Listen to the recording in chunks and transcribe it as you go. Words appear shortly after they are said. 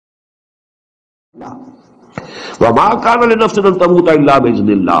وَمَا كَانَ لِنَفْسٍ أَن تَمُوتَ إِلَّا بِإِذْنِ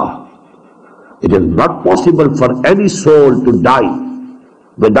اللَّهِ. It is not possible for any soul to die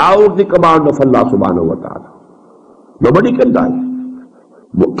without the command of Allah subhanahu wa ta'ala. Nobody can die.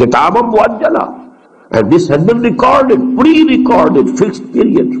 Kitabam muajjala. And this has been recorded, pre-recorded, fixed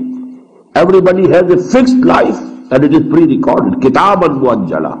period. Everybody has a fixed life and it is pre-recorded. Kitaban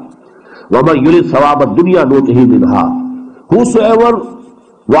muajjala. وَمَنْ يُرِدْ ثَوَابَ الدُّنْيَا نُؤْتِهِ مِنْهَا. Whosoever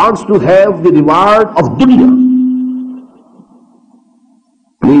wants to have the reward of dunya,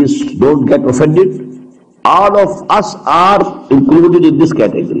 please don't get offended. All of us are included in this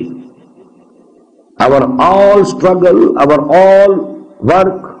category. Our all struggle, our all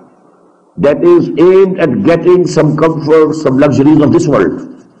work that is aimed at getting some comfort, some luxuries of this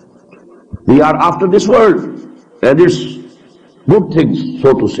world. We are after this world and its good things,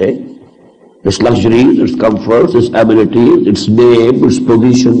 so to say. Its luxuries, its comforts, its amenities, its name, its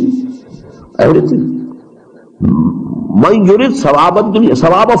position, everything. Man yurid sawab ad-dunya.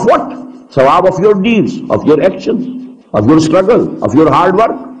 Sawab of what? Sawab of your deeds, of your actions, of your struggle, of your hard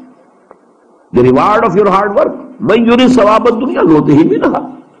work. The reward of your hard work. Man yurid sawab ad-dunya nutihi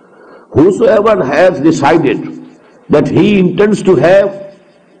minha. Whosoever has decided that he intends to have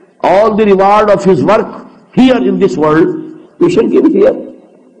all the reward of his work here in this world, we shall give here.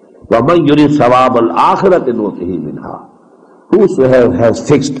 وَمَنْ يُرِدْ ثَوَابَ الْآخِرَةِ نُؤْتِهِ مِنْهَا. Whosoever has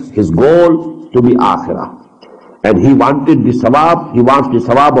fixed his goal to be akhirah, and he wanted the sawab, he wants the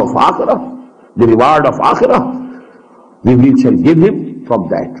sawab of akhirah, the reward of akhirah, we shall give him from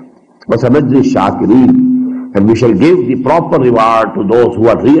that. وَسَنَجْزِي الشَّاكِرِينَ. And we shall give the proper reward to those who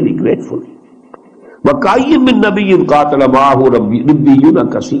are really grateful. وَكَأَيٍّ مِّن نَبِيٍّ قَاتَلَ مَعَهُ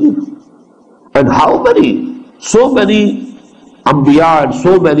رِبِّيُّونَ كَثِيرٌ. And how many, so many Anbiya and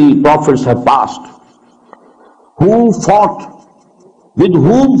so many prophets have passed, who fought, with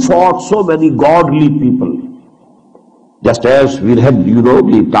whom fought so many godly people. Just as we had, the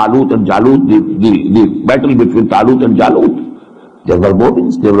Talut and Jalut, the battle between Talut and Jalut. There were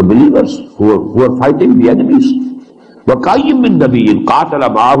Mu'mins, there were believers who were fighting the enemies. وَكَأَيٍّ مِّن نَبِيٍّ قَاتَلَ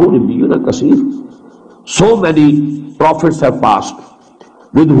مَعَهُ رِبِّيُّونَ كَثِيرٌ. So many prophets have passed,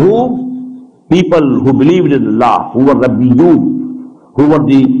 with whom people who believed in Allah, who were Rabbiyun, who were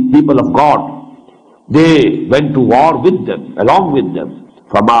the people of God, they went to war with them, along with them.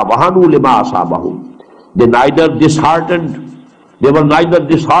 فَمَا وَهَنُوا لِمَا أَصَابَهُمْ. They were neither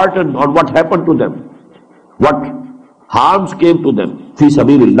disheartened on what happened to them, what harms came to them, فِي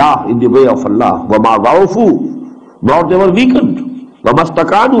سَبِيلِ اللَّهِ, in the way of Allah. وَمَا ضَعُفُوا. Nor they were weakened. وَمَا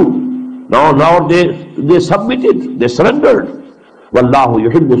اسْتَكَانُوا. Nor they submitted, they surrendered. وَاللَّهُ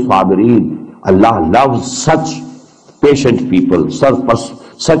يُحِبُّ الصَّابِرِينَ. Allah loves such patient people, such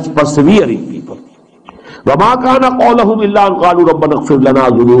persevering people. وَمَا كَانَ قَوْلَهُمْ إِلَّا أَنْ قَالُوا رَبَّنَا اغْفِرْ لَنَا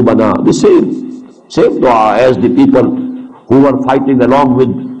ذُنُوبَنَا. The same dua as the people who were fighting along with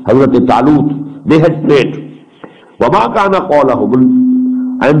Hazrat Talut, they had prayed. وَمَا كَانَ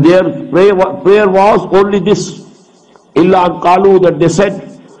قَوْلَهُمْ. And their prayer was only this, إِلَّا أَنْ قَالُوا, that they said,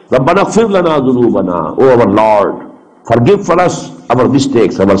 رَبَّنَا اغْفِرْ لَنَا ذُنُوبَنَا. O our Lord, forgive for us our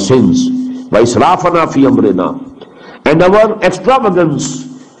mistakes, our sins. وَإِسْرَافَنَا فِي أَمْرِنَا. And our extravagance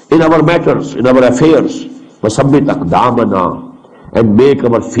in our matters, in our affairs. وَثَبِّتْ أَقْدَامَنَا. And make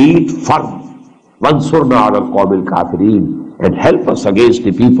our feet firm. وَانْصُرْنَا عَلَى الْقَوْمِ الْكَافِرِينَ. And help us against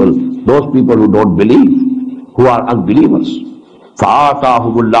the people, those people who don't believe, who are unbelievers.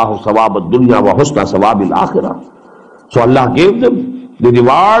 فَآتَاهُمُ اللَّهُ ثَوَابَ الدُّنْيَا وَحُسْنَ ثَوَابِ الْآخِرَةِ. So Allah gave them the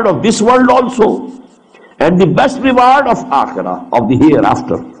reward of this world also, and the best reward of akhirah, of the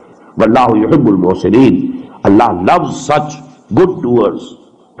hereafter. وَاللَّهُ يُحِبُّ الْمُحْسِنِينَ. Allah loves such good doers,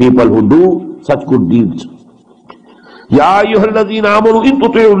 people who do such good deeds. يَا أَيُّهَا الَّذِينَ آمَنُوا إِن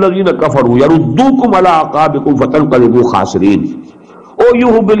تُطِيعُوا الَّذِينَ كَفَرُوا يَرُدُّوكُمْ عَلَىٰ أَعْقَابِكُمْ فَتَنْقَلِبُوا خَاسِرِينَ. O you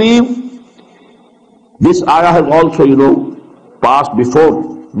who believe, this ayah has also, passed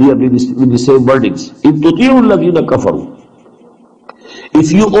before, nearly with the same wordings. إِن تُطِيعُوا الَّذِينَ كَفَرُوا.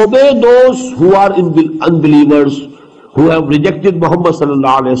 If you obey those who are unbelievers, who have rejected Muhammad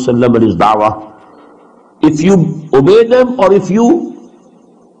sallallahu alayhi wa sallam and his da'wah, if you obey them or if you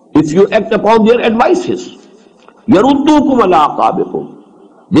act upon their advices, يَرُدُّوكُمْ عَلَىٰ أَعْقَابِكُمْ.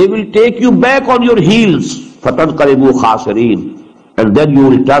 They will take you back on your heels, فَتَنْقَلِبُوا خَاسِرِينَ. And then you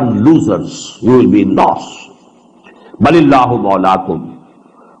will return losers, you will be in loss. بَلِ اللَّهُ مَوْلَاكُمْ.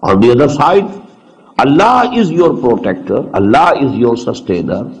 On the other side, Allah is your protector, Allah is your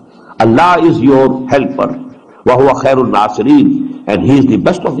sustainer, Allah is your helper. وَهُوَ خَيْرُ النَّاصِرِينَ. And He is the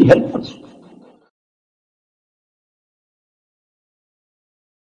best of the helpers.